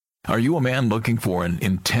Are you a man looking for an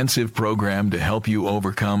intensive program to help you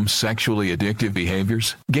overcome sexually addictive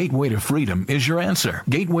behaviors? Gateway to Freedom is your answer.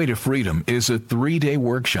 Gateway to Freedom is a 3-day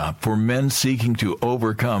workshop for men seeking to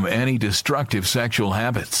overcome any destructive sexual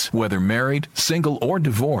habits. Whether married, single, or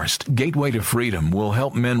divorced, Gateway to Freedom will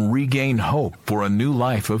help men regain hope for a new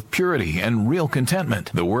life of purity and real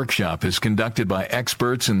contentment. The workshop is conducted by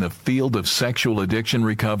experts in the field of sexual addiction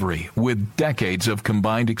recovery with decades of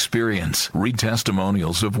combined experience. Read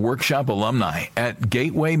testimonials of workshop alumni at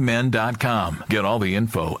gatewaymen.com. Get all the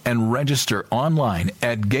info and register online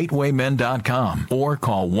at gatewaymen.com or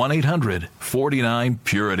call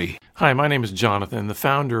 1-800-49-PURITY. Hi, my name is Jonathan, the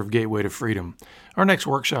founder of Gateway to Freedom. Our next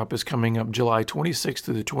workshop is coming up July 26th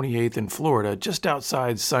through the 28th in Florida, just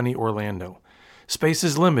outside sunny Orlando. Space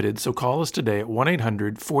is limited, so call us today at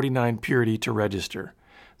 1-800-49-PURITY to register.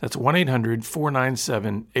 That's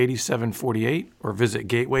 1-800-497-8748 or visit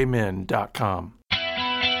gatewaymen.com.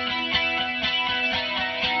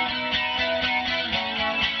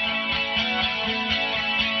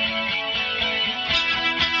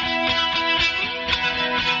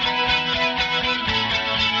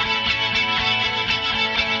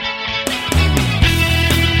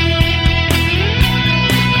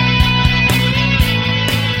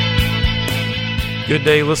 Good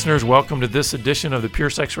day, listeners. Welcome to this edition of the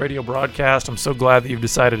Pure Sex Radio broadcast. I'm so glad that you've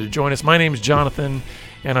decided to join us. My name is Jonathan,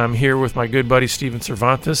 and I'm here with my good buddy, Steven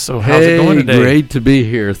Cervantes. So how's it going today? Great to be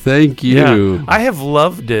here. Thank you. Yeah, I have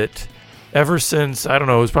loved it ever since, I don't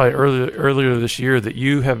know, it was probably earlier this year that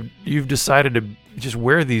you've decided to just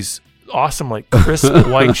wear these awesome, like, crisp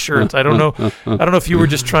white shirts. I don't know if you were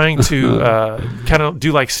just trying to kind of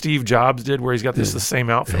do like Steve Jobs did, where he's got the same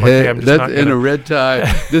outfit. Like, I'm just that's not in a red tie.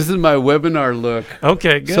 This is my webinar look.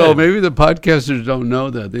 Okay, good. So maybe the podcasters don't know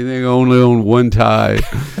that. They think I only own one tie.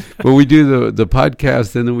 But we do the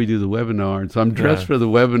podcast, and then we do the webinar. And so I'm dressed for the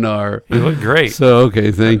webinar. You look great. So,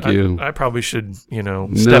 okay, thank you. I probably should,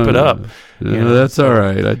 step it up. No, that's all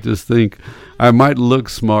right. I just think I might look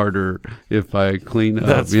smarter if I clean up.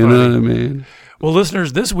 That's you funny. know what I mean? Well,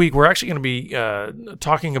 listeners, this week we're actually going to be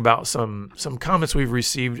talking about some comments we've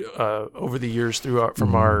received over the years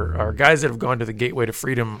from our guys that have gone to the Gateway to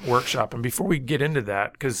Freedom workshop. And before we get into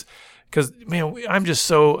that, because man, I'm just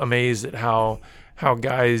so amazed at how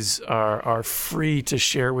guys are free to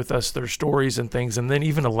share with us their stories and things, and then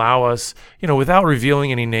even allow us, without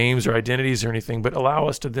revealing any names or identities or anything, but allow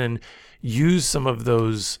us to then use some of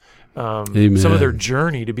those. Some of their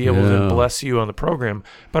journey to be able to bless you on the program.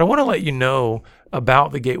 But I want to let you know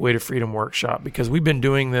about the Gateway to Freedom workshop, because we've been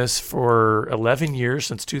doing this for 11 years,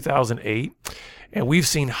 since 2008, and we've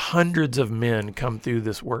seen hundreds of men come through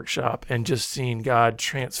this workshop and just seen God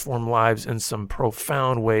transform lives in some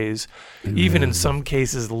profound ways, even in some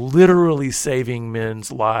cases literally saving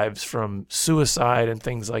men's lives from suicide and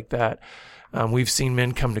things like that. We've seen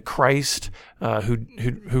men come to Christ who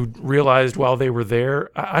realized while they were there,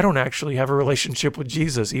 I don't actually have a relationship with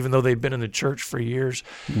Jesus, even though they've been in the church for years.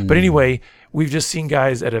 But anyway, we've just seen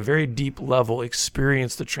guys at a very deep level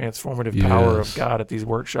experience the transformative power of God at these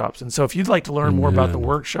workshops. And so if you'd like to learn more about the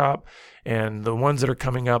workshop and the ones that are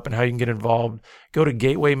coming up and how you can get involved, go to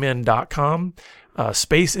gatewaymen.com.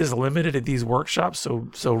 Space is limited at these workshops,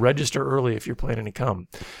 so register early if you're planning to come.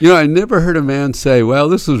 I never heard a man say, well,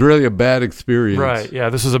 this was really a bad experience. Right, yeah,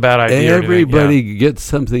 this was a bad idea. Everybody gets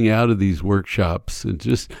something out of these workshops. It's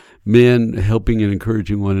just men helping and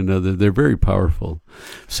encouraging one another. They're very powerful.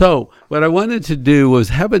 So what I wanted to do was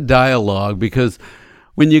have a dialogue, because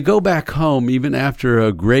when you go back home, even after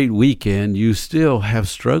a great weekend, you still have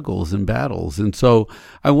struggles and battles. And so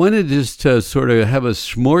I wanted just to sort of have a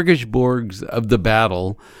smorgasbord of the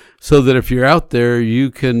battle, so that if you're out there,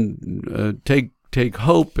 you can take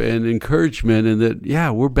hope and encouragement, and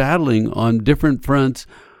that, we're battling on different fronts,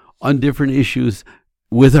 on different issues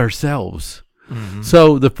with ourselves. Mm-hmm.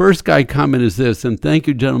 So the first guy comment is this, and thank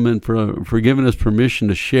you, gentlemen, for giving us permission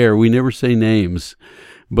to share. We never say names,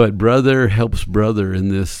 but brother helps brother in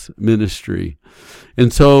this ministry.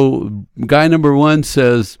 And so guy number one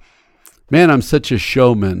says, man, I'm such a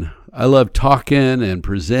showman. I love talking and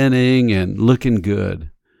presenting and looking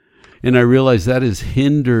good. And I realize that has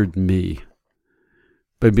hindered me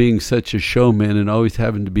by being such a showman and always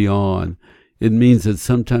having to be on. It means that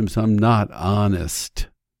sometimes I'm not honest.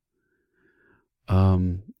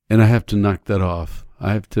 And I have to knock that off.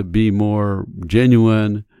 I have to be more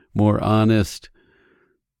genuine, more honest.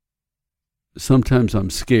 Sometimes I'm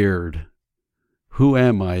scared. Who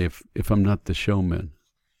am I if I'm not the showman?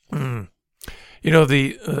 I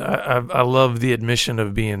love the admission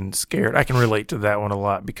of being scared. I can relate to that one a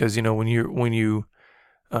lot, because when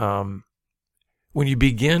when you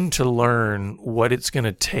begin to learn what it's going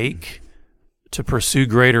to take to pursue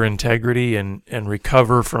greater integrity and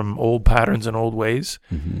recover from old patterns and old ways,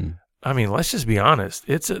 I mean, let's just be honest.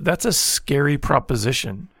 That's a scary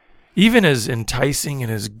proposition. Even as enticing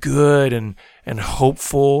and as good and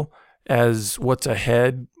hopeful as what's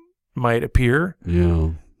ahead might appear,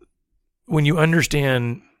 when you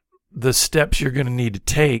understand the steps you're going to need to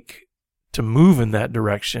take to move in that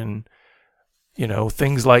direction,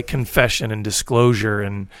 things like confession and disclosure,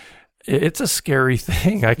 and it's a scary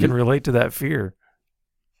thing. I can relate to that fear.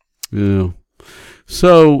 Yeah.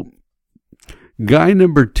 So, guy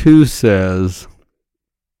number 2 says,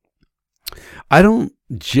 I don't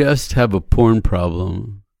just have a porn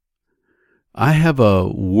problem. I have a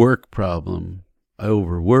work problem. I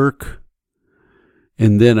overwork,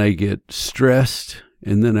 and then I get stressed,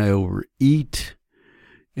 and then I overeat,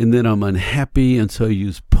 and then I'm unhappy, and so I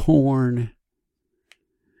use porn.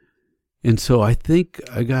 And so I think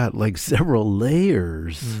I got like several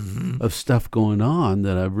layers of stuff going on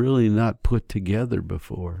that I've really not put together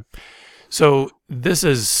before. So this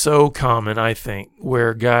is so common, I think,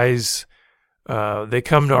 where guys, they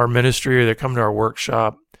come to our ministry or they come to our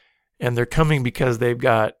workshop, and they're coming because they've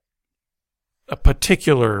got a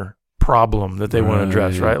particular problem that they want to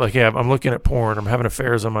address, right? Like, yeah, I'm looking at porn, I'm having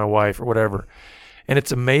affairs on my wife or whatever. And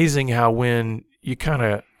it's amazing how when you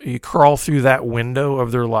crawl through that window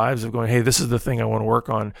of their lives of going, hey, this is the thing I want to work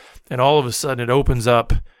on. And all of a sudden it opens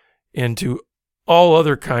up into all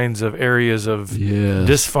other kinds of areas of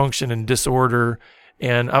dysfunction and disorder.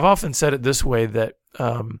 And I've often said it this way, that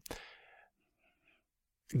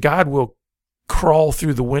God will crawl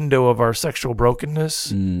through the window of our sexual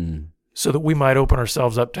brokenness so that we might open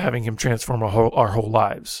ourselves up to having him transform our whole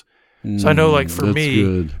lives. So I know, like, for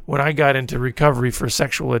me, when I got into recovery for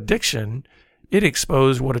sexual addiction, it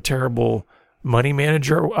exposed what a terrible money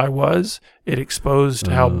manager I was. It exposed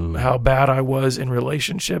how bad I was in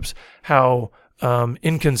relationships, how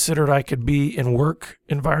inconsiderate I could be in work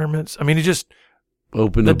environments. I mean, it just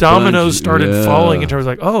the dominoes started falling in terms of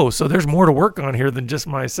like, oh, so there's more to work on here than just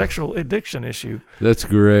my sexual addiction issue. That's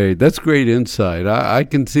great. That's great insight. I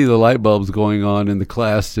can see the light bulbs going on in the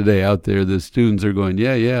class today out there. The students are going,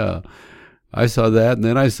 yeah. I saw that, and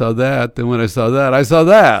then I saw that. Then when I saw that, I saw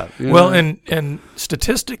that. Well, and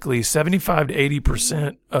statistically, 75 to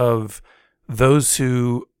 80% of those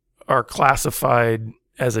who are classified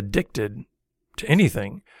as addicted to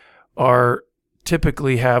anything are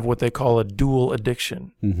typically have what they call a dual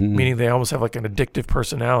addiction, meaning they almost have like an addictive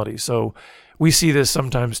personality. So we see this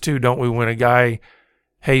sometimes too, don't we? When a guy,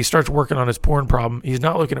 he starts working on his porn problem, he's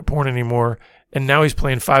not looking at porn anymore, and now he's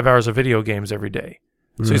playing 5 hours of video games every day.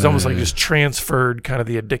 So he's almost like just transferred kind of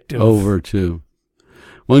the addictive over to.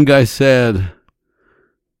 One guy said,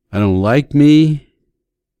 I don't like me.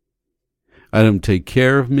 I don't take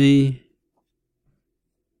care of me.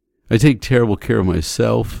 I take terrible care of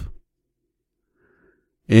myself.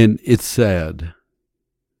 And it's sad.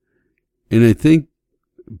 And I think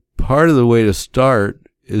part of the way to start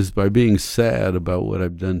is by being sad about what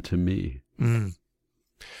I've done to me.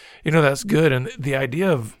 That's good. And the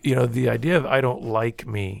idea of I don't like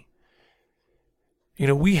me,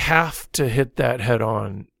 we have to hit that head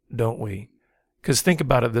on, don't we? Because think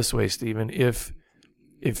about it this way, Stephen. If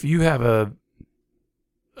you have a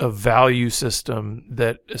value system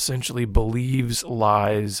that essentially believes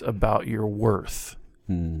lies about your worth,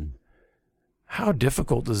 how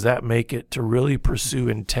difficult does that make it to really pursue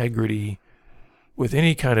integrity with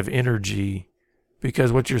any kind of energy?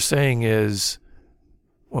 Because what you're saying is,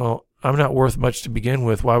 well, I'm not worth much to begin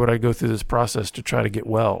with. Why would I go through this process to try to get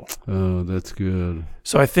well? Oh, that's good.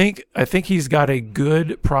 So I think he's got a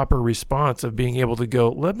good, proper response of being able to go,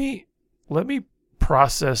 let me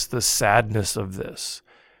process the sadness of this,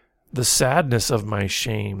 the sadness of my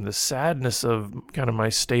shame, the sadness of kind of my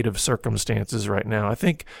state of circumstances right now. I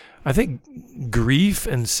think grief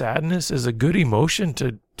and sadness is a good emotion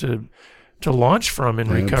to launch from in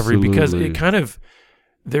recovery. Absolutely. Because it kind of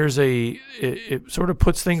it sort of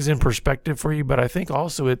puts things in perspective for you, but I think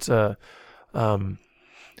also it's sort of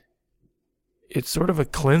a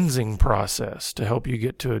cleansing process to help you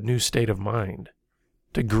get to a new state of mind,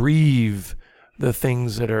 to grieve the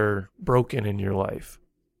things that are broken in your life.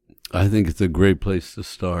 I think it's a great place to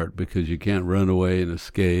start because you can't run away and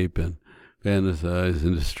escape and fantasize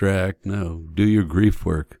and distract. No, do your grief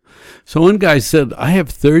work. So one guy said, I have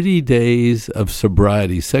 30 days of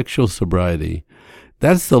sobriety, sexual sobriety.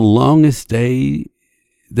 That's the longest period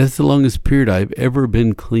I've ever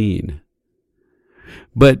been clean.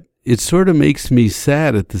 But it sort of makes me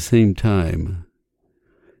sad at the same time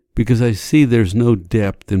because I see there's no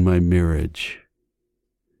depth in my marriage.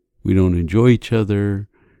 We don't enjoy each other.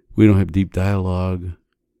 We don't have deep dialogue.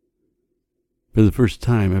 For the first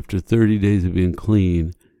time, after 30 days of being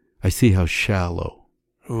clean, I see how shallow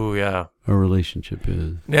Ooh, yeah. our relationship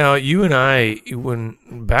is. Now, you and I, when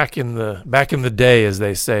back in the day, as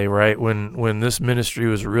they say, right, when this ministry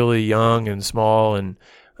was really young and small,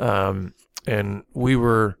 and we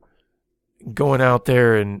were going out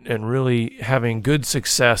there and really having good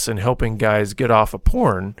success in helping guys get off of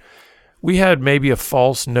porn, we had maybe a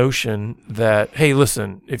false notion that, hey,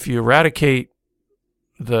 listen, if you eradicate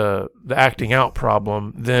the acting out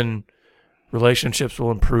problem, then relationships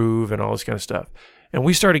will improve and all this kind of stuff. And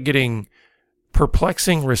we started getting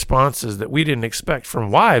perplexing responses that we didn't expect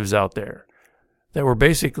from wives out there that were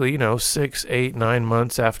basically, 6, 8, 9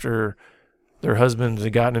 months after their husbands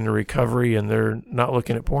had gotten into recovery and they're not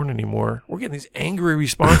looking at porn anymore. We're getting these angry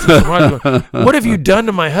responses from wives going, what have you done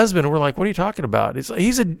to my husband? And we're like, what are you talking about? It's like,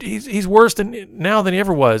 he's worse now than he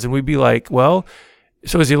ever was. And we'd be like, well,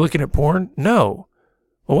 so is he looking at porn? No.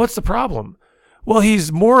 Well, what's the problem? Well,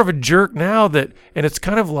 he's more of a jerk now and it's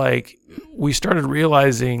kind of like we started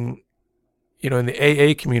realizing, in the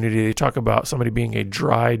AA community, they talk about somebody being a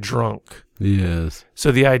dry drunk. Yes.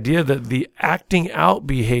 So the idea that the acting out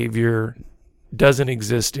behavior doesn't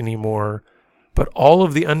exist anymore, but all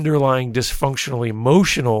of the underlying dysfunctional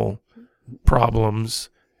emotional problems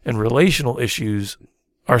and relational issues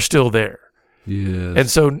are still there. Yes. And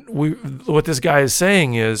so what this guy is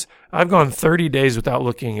saying is, I've gone 30 days without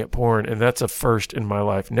looking at porn, and that's a first in my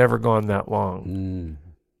life. Never gone that long. Mm.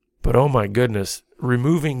 But oh my goodness,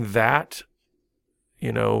 removing that,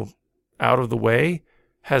 out of the way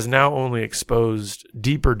has now only exposed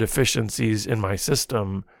deeper deficiencies in my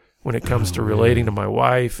system when it comes to relating to my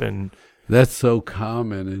wife. And that's so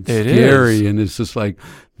common and it scary. is. And it's just like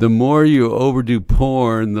the more you overdo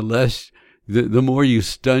porn, the more you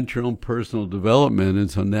stunt your own personal development.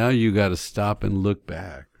 And so now you got to stop and look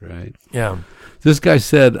back, right? Yeah. This guy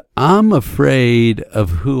said, I'm afraid of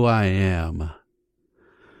who I am.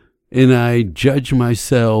 And I judge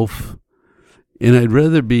myself, and I'd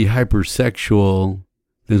rather be hypersexual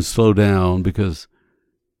than slow down because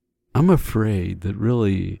I'm afraid that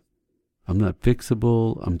really I'm not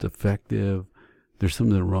fixable, I'm defective, there's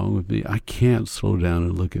something wrong with me. I can't slow down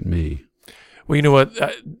and look at me. Well, you know what?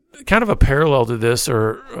 Kind of a parallel to this,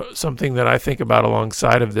 or something that I think about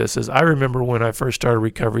alongside of this, is I remember when I first started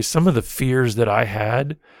recovery, some of the fears that I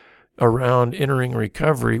had around entering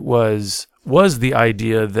recovery was the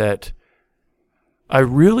idea that I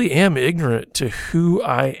really am ignorant to who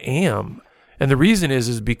I am. And the reason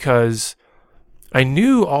is because I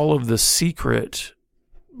knew all of the secret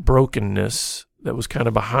brokenness that was kind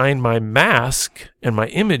of behind my mask and my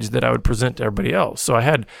image that I would present to everybody else. So I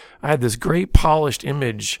had this great polished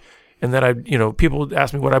image, and that people would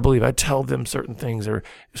ask me what I believe. I'd tell them certain things. Or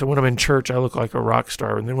so when I'm in church, I look like a rock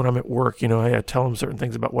star. And then when I'm at work, I tell them certain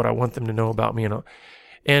things about what I want them to know about me.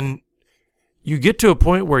 And you get to a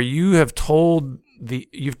point where you've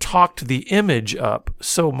talked the image up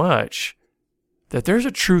so much that there's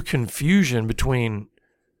a true confusion between,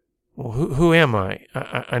 well, who am I?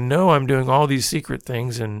 I know I'm doing all these secret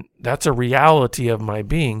things, and that's a reality of my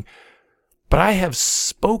being, but I have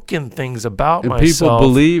spoken things about myself. People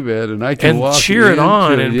believe it, and I can walk cheer it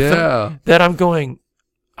on, and yeah. That I'm going,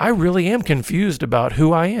 I really am confused about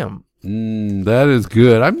who I am. That is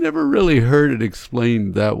good. I've never really heard it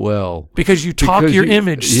explained that well. Because you talk your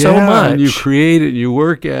image so much. And you create it, and you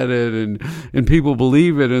work at it, and people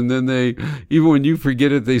believe it, and then even when you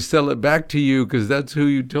forget it, they sell it back to you because that's who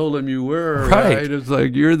you told them you were. Right? It's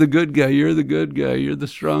like, you're the good guy, you're the good guy, you're the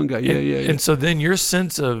strong guy. Yeah. And so then your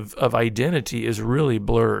sense of identity is really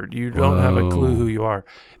blurred. You don't have a clue who you are.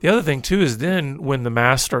 The other thing, too, is then when the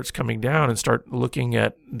mask starts coming down and start looking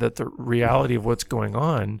at the reality of what's going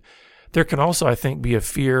on, there can also, I think, be a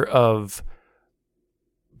fear of,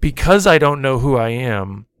 because I don't know who I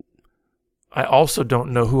am, I also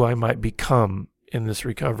don't know who I might become in this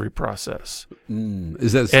recovery process.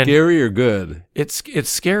 Is that scary or good? It's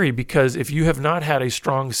scary because if you have not had a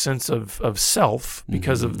strong sense of self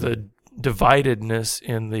because of the dividedness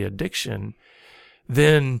in the addiction,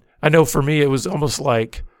 then I know for me it was almost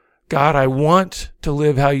like, God, I want to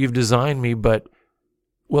live how you've designed me, but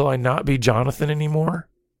will I not be Jonathan anymore?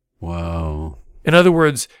 Wow. In other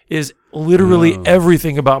words, is literally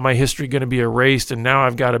everything about my history going to be erased, and now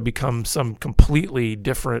I've got to become some completely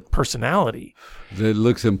different personality? That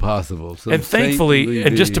looks impossible. And thankfully,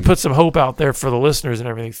 and just to put some hope out there for the listeners and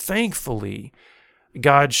everything, thankfully,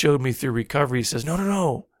 God showed me through recovery. He says,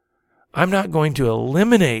 no, I'm not going to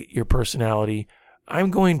eliminate your personality. I'm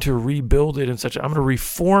going to rebuild it I'm going to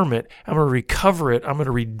reform it. I'm going to recover it. I'm going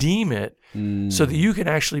to redeem it so that you can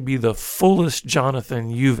actually be the fullest Jonathan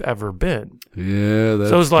you've ever been. Yeah, that's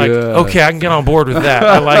so it's like, good. okay, I can get on board with that.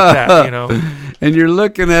 I like that, you know. And you're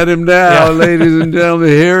looking at him now, ladies and gentlemen.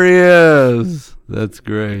 Here he is. That's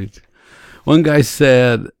great. One guy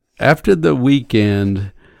said, after the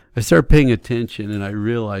weekend, I started paying attention and I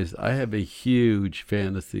realized I have a huge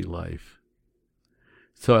fantasy life.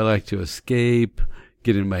 So I like to escape,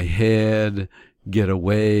 get in my head, get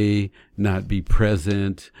away, not be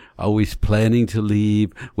present, always planning to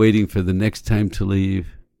leave, waiting for the next time to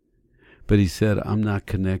leave. But he said, I'm not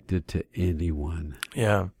connected to anyone.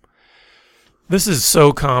 Yeah. This is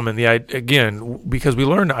so common, again, because we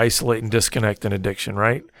learn to isolate and disconnect in addiction,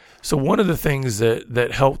 right? So one of the things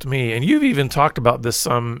that helped me, and you've even talked about this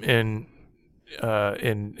some in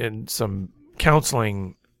some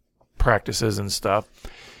counseling practices and stuff,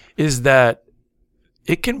 is that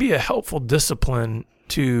it can be a helpful discipline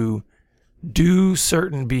to do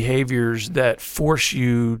certain behaviors that force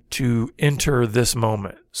you to enter this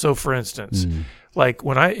moment. So for instance, like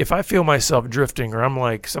if I feel myself drifting, or I'm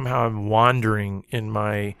like somehow I'm wandering in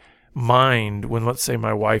my mind when, let's say,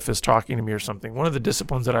 my wife is talking to me or something, one of the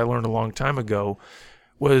disciplines that I learned a long time ago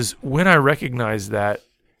was, when I recognize that,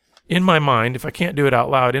 in my mind, if I can't do it out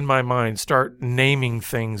loud, in my mind, start naming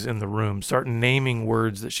things in the room, start naming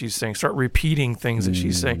words that she's saying, start repeating things that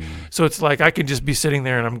she's saying. So it's like I could just be sitting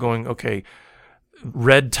there and I'm going, okay,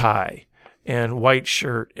 red tie and white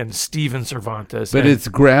shirt and Steven Cervantes. But it's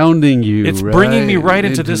grounding you. It's bringing me right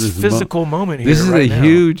into this physical moment here. This is right a now.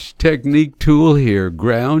 huge technique tool here.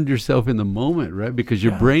 Ground yourself in the moment, right? Because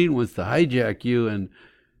your brain wants to hijack you and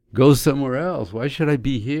go somewhere else. Why should I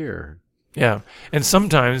be here? Yeah. And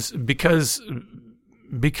sometimes because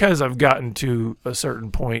I've gotten to a certain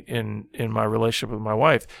point in my relationship with my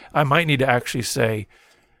wife, I might need to actually say,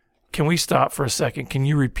 can we stop for a second? Can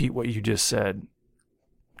you repeat what you just said?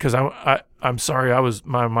 Because I'm sorry,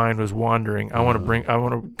 my mind was wandering. I want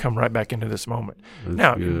to come right back into this moment. That's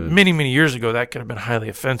now, good. many years ago, that could have been highly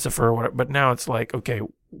offensive or whatever. But now it's like, okay,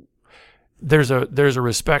 there's a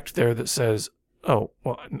respect there that says, oh,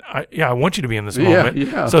 well, I want you to be in this moment.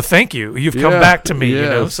 Yeah. So thank you. You've come back to me. Yes, you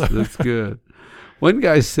know. So. That's good. One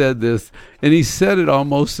guy said this, and he said it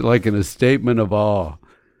almost like in a statement of awe.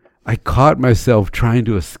 I caught myself trying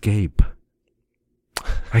to escape.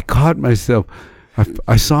 I caught myself.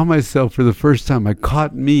 I saw myself for the first time. I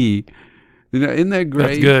caught me. You know, isn't that great?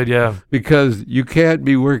 That's good, yeah. Because you can't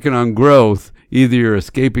be working on growth. Either you're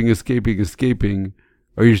escaping,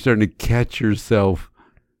 or you're starting to catch yourself.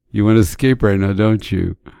 You want to escape right now, don't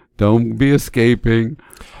you? Don't be escaping.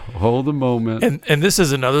 Hold the moment. And this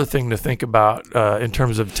is another thing to think about in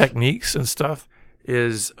terms of techniques and stuff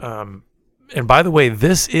is, and by the way,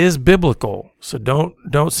 this is biblical. So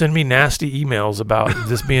don't send me nasty emails about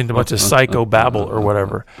this being a bunch of psycho babble or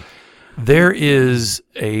whatever. There is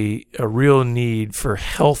a real need for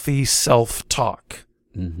healthy self-talk.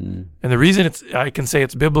 Mm-hmm. And the reason I can say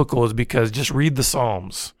it's biblical is because just read the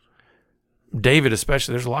Psalms. David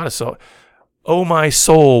especially, there's a lot of oh my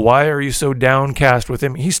soul, why are you so downcast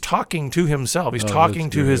within me? He's talking to himself. He's talking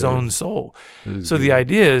to his own soul. So the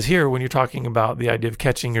idea is here, when you're talking about the idea of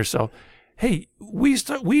catching yourself, hey,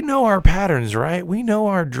 we know our patterns, right? We know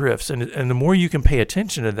our drifts, and the more you can pay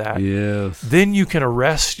attention to that, yes, then you can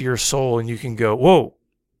arrest your soul and you can go, whoa,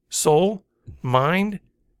 soul, mind,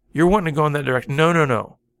 you're wanting to go in that direction.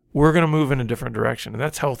 No. We're going to move in a different direction, and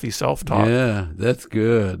that's healthy self-talk. Yeah, that's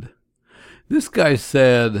good. This guy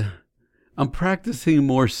said, I'm practicing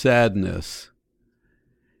more sadness,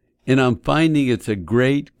 and I'm finding it's a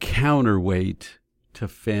great counterweight to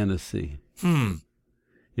fantasy.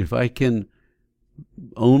 If I can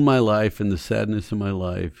own my life and the sadness of my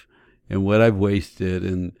life and what I've wasted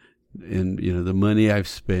and the money I've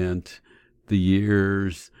spent, the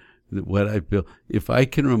years, what I've built, if I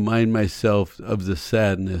can remind myself of the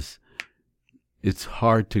sadness, it's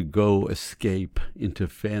hard to go escape into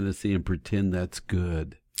fantasy and pretend that's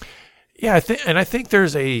good. Yeah, I think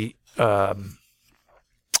there's a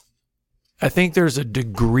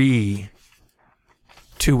degree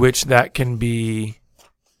to which that can be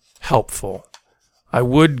helpful. I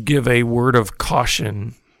would give a word of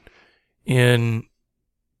caution in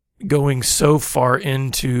going so far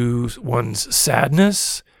into one's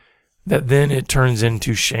sadness that then it turns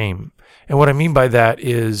into shame. And what I mean by that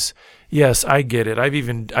is, yes, I get it. I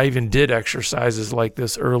even did exercises like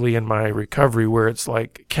this early in my recovery where it's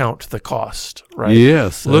like count the cost, right?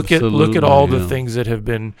 Yes, look at all the things that have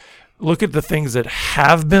been, look at the things that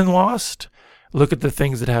have been lost, look at the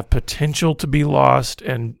things that have potential to be lost,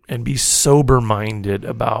 and be sober-minded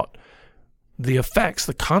about the effects,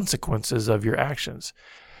 the consequences of your actions.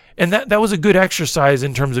 And that was a good exercise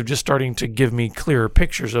in terms of just starting to give me clearer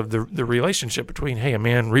pictures of the relationship between, hey, a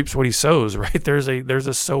man reaps what he sows, right? There's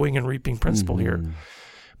a sowing and reaping principle here.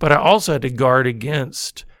 But I also had to guard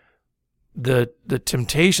against the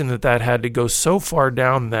temptation that had to go so far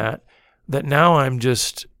down that now I'm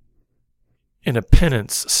just in a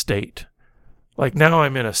penance state. Like now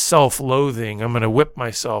I'm in a self-loathing. I'm going to whip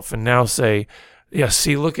myself and now say, yeah,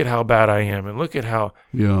 see, look at how bad I am, and look at how.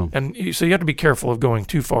 Yeah. And so you have to be careful of going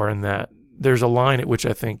too far in that. There's a line at which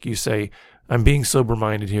I think you say, I'm being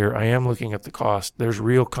sober-minded here. I am looking at the cost. There's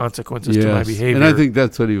real consequences to my behavior. And I think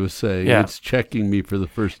that's what he was saying. Yeah. It's checking me for the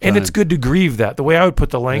first time. And it's good to grieve that. The way I would put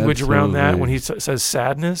the language around that when he says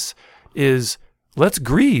sadness is, let's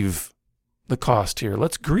grieve the cost here.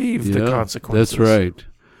 Let's grieve the consequences. That's right.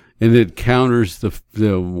 And it counters the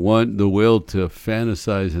will to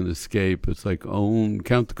fantasize and escape. It's like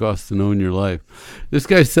count the cost and own your life. This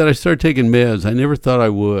guy said, I started taking meds. I never thought I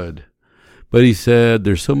would. But he said,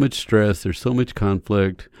 there's so much stress. There's so much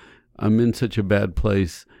conflict. I'm in such a bad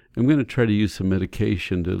place. I'm going to try to use some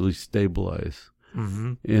medication to at least stabilize.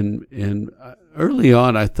 Mm-hmm. And early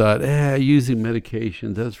on, I thought, using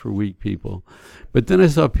medications, that's for weak people. But then I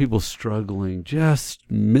saw people struggling just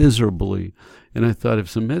miserably. And I thought, if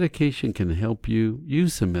some medication can help you,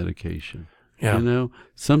 use some medication. Yeah. You know,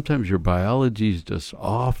 sometimes your biology is just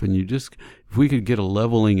off, and if we could get a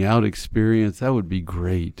leveling out experience, that would be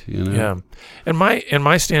great. You know. Yeah. And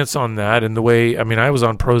my stance on that, and the way, I mean, I was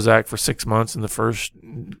on Prozac for 6 months in the first,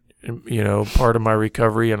 part of my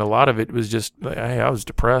recovery, and a lot of it was just, I was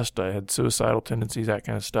depressed, I had suicidal tendencies, that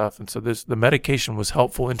kind of stuff, and so the medication was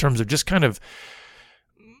helpful in terms of just kind of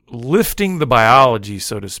lifting the biology,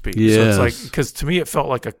 so to speak. Yes. So it's like, because to me it felt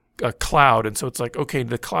like a cloud, and so it's like, okay,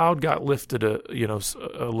 the cloud got lifted a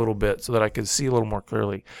little bit so that I could see a little more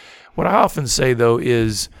clearly. What I often say though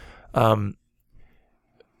is,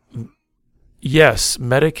 yes,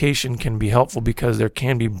 medication can be helpful because there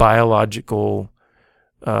can be biological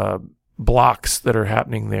blocks that are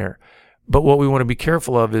happening there. But what we want to be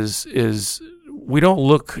careful of is we don't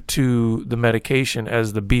look to the medication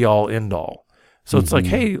as the be-all, end-all. So it's like,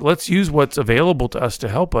 hey, let's use what's available to us to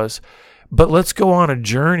help us, but let's go on a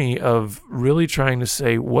journey of really trying to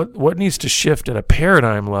say what needs to shift at a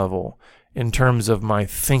paradigm level in terms of my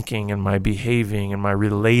thinking and my behaving and my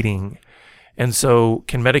relating. And so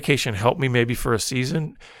can medication help me maybe for a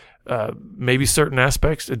season? Maybe certain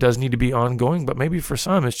aspects, it does need to be ongoing, but maybe for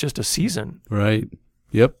some, it's just a season. Right.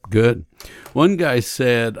 Yep. Good. One guy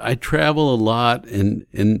said, I travel a lot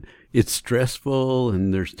and it's stressful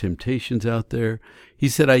and there's temptations out there. He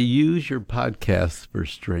said, I use your podcasts for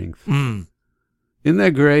strength. Isn't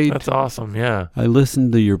that great? That's awesome. Yeah. I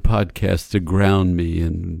listen to your podcast to ground me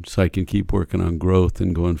and so I can keep working on growth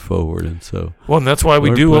and going forward. And so, and that's why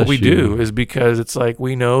we do what we do, is because it's like,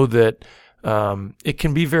 we know that it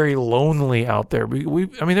can be very lonely out there. I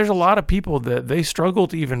mean, there's a lot of people that they struggle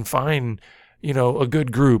to even find, a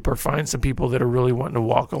good group or find some people that are really wanting to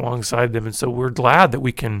walk alongside them. And so we're glad that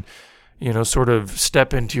we can, sort of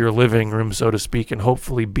step into your living room, so to speak, and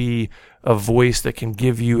hopefully be a voice that can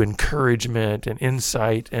give you encouragement and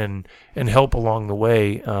insight and help along the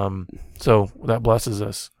way. So that blesses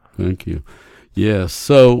us. Thank you. Yeah.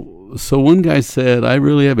 So one guy said, I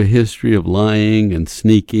really have a history of lying and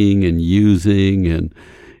sneaking and using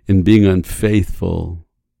and being unfaithful.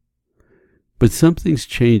 But something's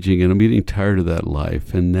changing, and I'm getting tired of that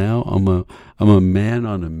life. And now I'm a man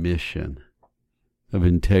on a mission of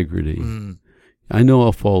integrity. I know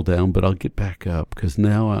I'll fall down, but I'll get back up because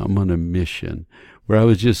now I'm on a mission. Where I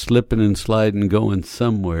was just slipping and sliding, going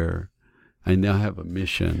somewhere, I now have a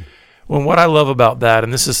mission. Well, what I love about that,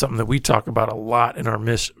 and this is something that we talk about a lot in our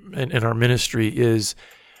ministry, is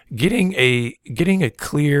getting a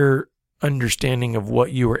clear understanding of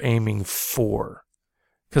what you are aiming for.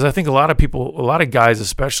 Because I think a lot of guys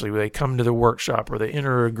especially, when they come to the workshop or they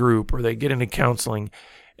enter a group or they get into counseling,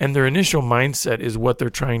 and their initial mindset is what they're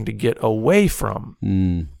trying to get away from,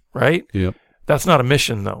 right? Yep. That's not a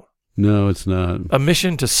mission, though. No, it's not. A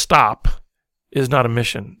mission to stop is not a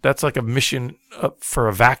mission. That's like a mission for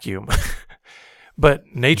a vacuum. But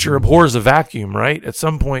nature abhors a vacuum, right? At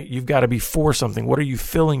some point, you've got to be for something. What are you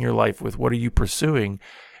filling your life with? What are you pursuing?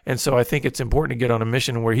 And so I think it's important to get on a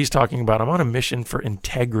mission where he's talking about, I'm on a mission for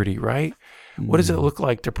integrity, right? What does it look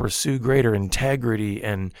like to pursue greater integrity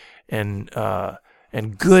and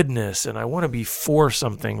goodness? And I want to be for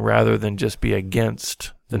something rather than just be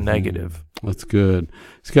against the negative. That's good.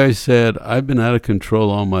 This guy said, I've been out of control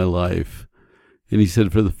all my life. And he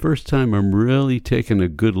said, for the first time, I'm really taking a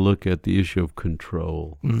good look at the issue of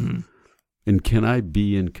control. And can I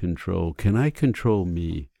be in control? Can I control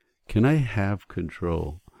me? Can I have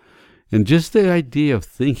control? And just the idea of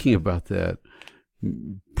thinking about that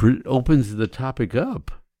opens the topic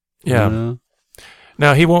up. Yeah. You know?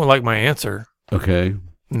 Now, he won't like my answer. Okay.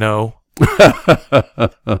 No.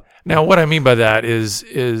 Now, what I mean by that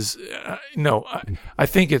is no. I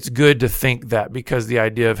think it's good to think that, because the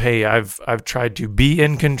idea of, hey, I've tried to be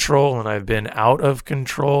in control and I've been out of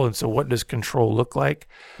control, and so what does control look like?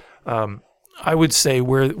 I would say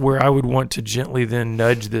where I would want to gently then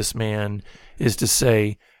nudge this man is to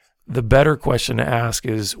say, the better question to ask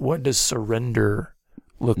is, what does surrender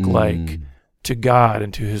look like to God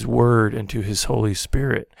and to His Word and to His Holy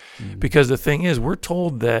Spirit? Because the thing is, we're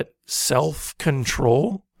told that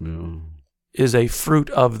self-control is a fruit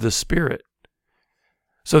of the Spirit.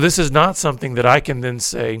 So this is not something that I can then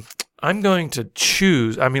say, I'm going to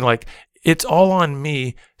choose. I mean, like, it's all on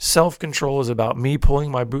me. Self-control is about me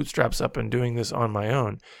pulling my bootstraps up and doing this on my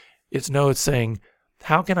own. It's saying,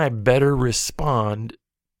 how can I better respond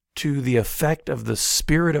to the effect of the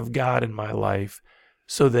Spirit of God in my life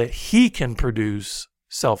so that He can produce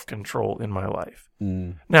self-control in my life?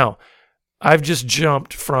 Now, I've just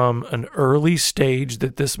jumped from an early stage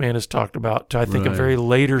that this man has talked about to, I think, a very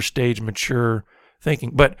later stage, mature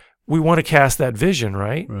thinking. But we want to cast that vision,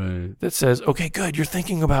 right? That says, okay, good, you're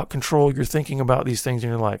thinking about control, you're thinking about these things in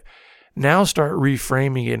your life. Now start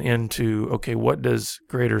reframing it into, okay, what does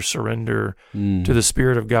greater surrender to the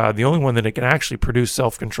Spirit of God, the only one that it can actually produce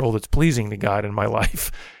self-control that's pleasing to God in my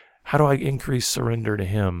life, how do I increase surrender to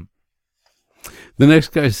Him? The next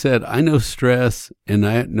guy said, I know stress and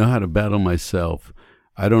I know how to battle myself.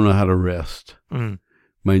 I don't know how to rest.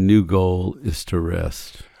 My new goal is to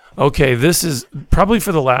rest. Okay, this is probably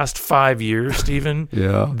for the last 5 years, Stephen.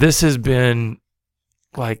 This has been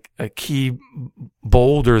like a key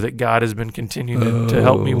boulder that God has been continuing to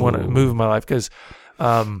help me want to move in my life. Because,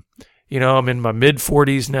 I'm in my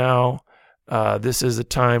mid-40s now. This is a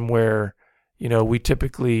time where, we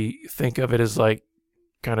typically think of it as like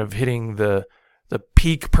kind of hitting the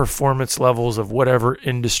peak performance levels of whatever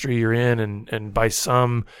industry you're in, and by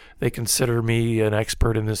some they consider me an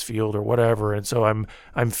expert in this field or whatever, and so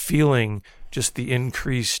I'm feeling just the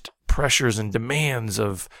increased pressures and demands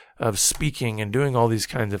of speaking and doing all these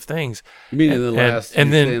kinds of things. You mean in the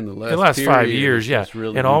last 5 years, yeah.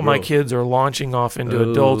 Really, and all my kids are launching off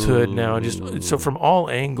into adulthood now, and just so from all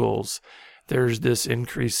angles, there's this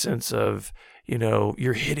increased sense of,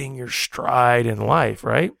 you're hitting your stride in life,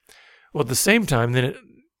 right? Well, at the same time, then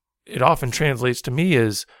it often translates to me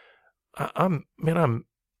as I'm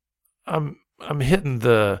hitting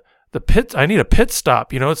the pit. I need a pit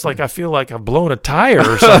stop. It's like I feel like I've blown a tire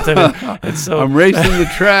or something. and so I'm racing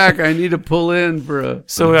the track. I need to pull in for a.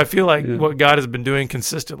 So I feel like what God has been doing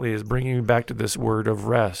consistently is bringing me back to this word of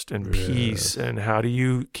rest and peace, and how do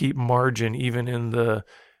you keep margin even in the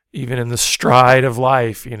stride of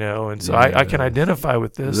life, and so I can identify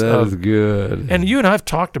with this. That's good. And you and I have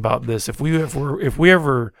talked about this. If we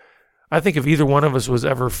ever, I think if either one of us was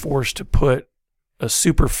ever forced to put a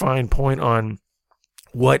super fine point on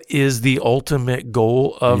what is the ultimate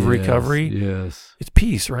goal of recovery, it's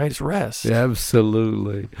peace, right? It's rest. Yeah,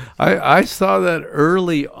 absolutely. I saw that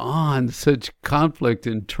early on, such conflict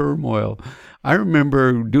and turmoil. I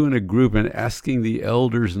remember doing a group and asking the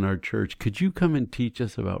elders in our church, could you come and teach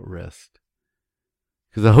us about rest?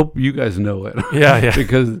 Because I hope you guys know it. Yeah.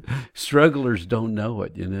 Because strugglers don't know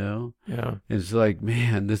it, Yeah. It's like,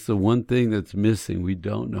 man, this is the one thing that's missing. We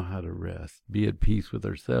don't know how to rest, be at peace with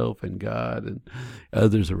ourselves and God and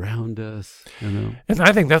others around us, And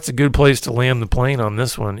I think that's a good place to land the plane on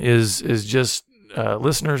this one is just,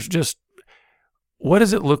 listeners, just what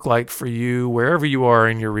does it look like for you, wherever you are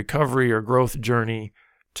in your recovery or growth journey,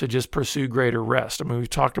 to just pursue greater rest? I mean, we've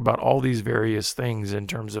talked about all these various things in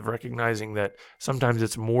terms of recognizing that sometimes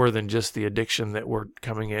it's more than just the addiction that we're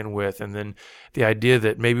coming in with, and then the idea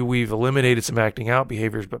that maybe we've eliminated some acting out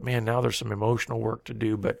behaviors, but man, now there's some emotional work to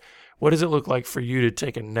do. But what does it look like for you to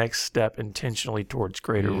take a next step intentionally towards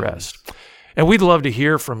greater rest? And we'd love to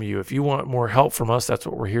hear from you. If you want more help from us, that's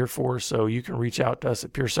what we're here for. So you can reach out to us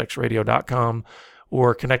at puresexradio.com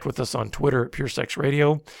or connect with us on Twitter at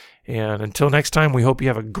puresexradio. And until next time, we hope you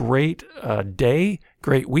have a great day,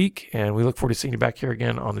 great week, and we look forward to seeing you back here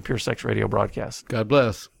again on the Pure Sex Radio broadcast. God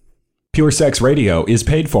bless. Pure Sex Radio is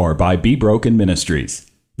paid for by Be Broken Ministries.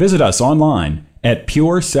 Visit us online at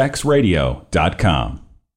puresexradio.com.